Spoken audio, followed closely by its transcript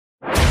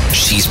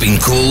She's been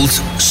called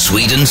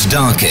Sweden's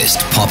darkest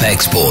pop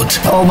export.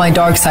 All my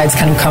dark sides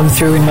kind of come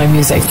through in my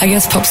music. I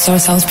guess pop star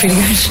sounds pretty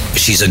good.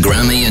 She's a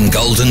Grammy and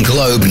Golden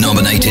Globe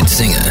nominated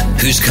singer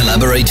who's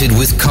collaborated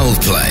with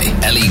Coldplay,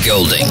 Ellie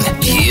Goulding,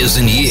 Years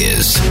and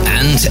Years,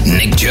 and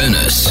Nick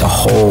Jonas. A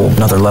whole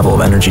another level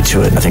of energy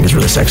to it I think is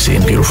really sexy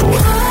and beautiful.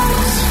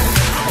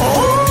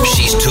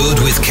 She's toured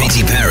with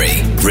Katy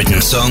Perry,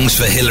 written songs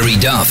for Hilary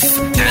Duff,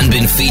 and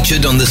been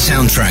featured on the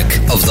soundtrack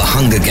of The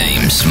Hunger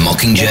Games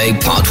Mockingjay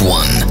Part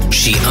 1.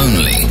 She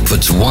only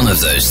puts one of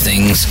those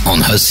things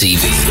on her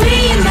CV.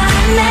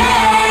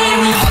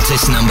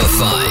 Artist number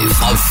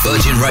 5 of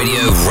Virgin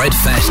Radio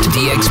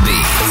Redfestdxb.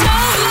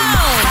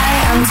 Hi,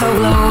 I'm Tove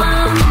Lo.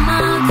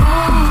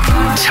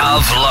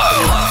 Tove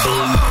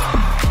Lo.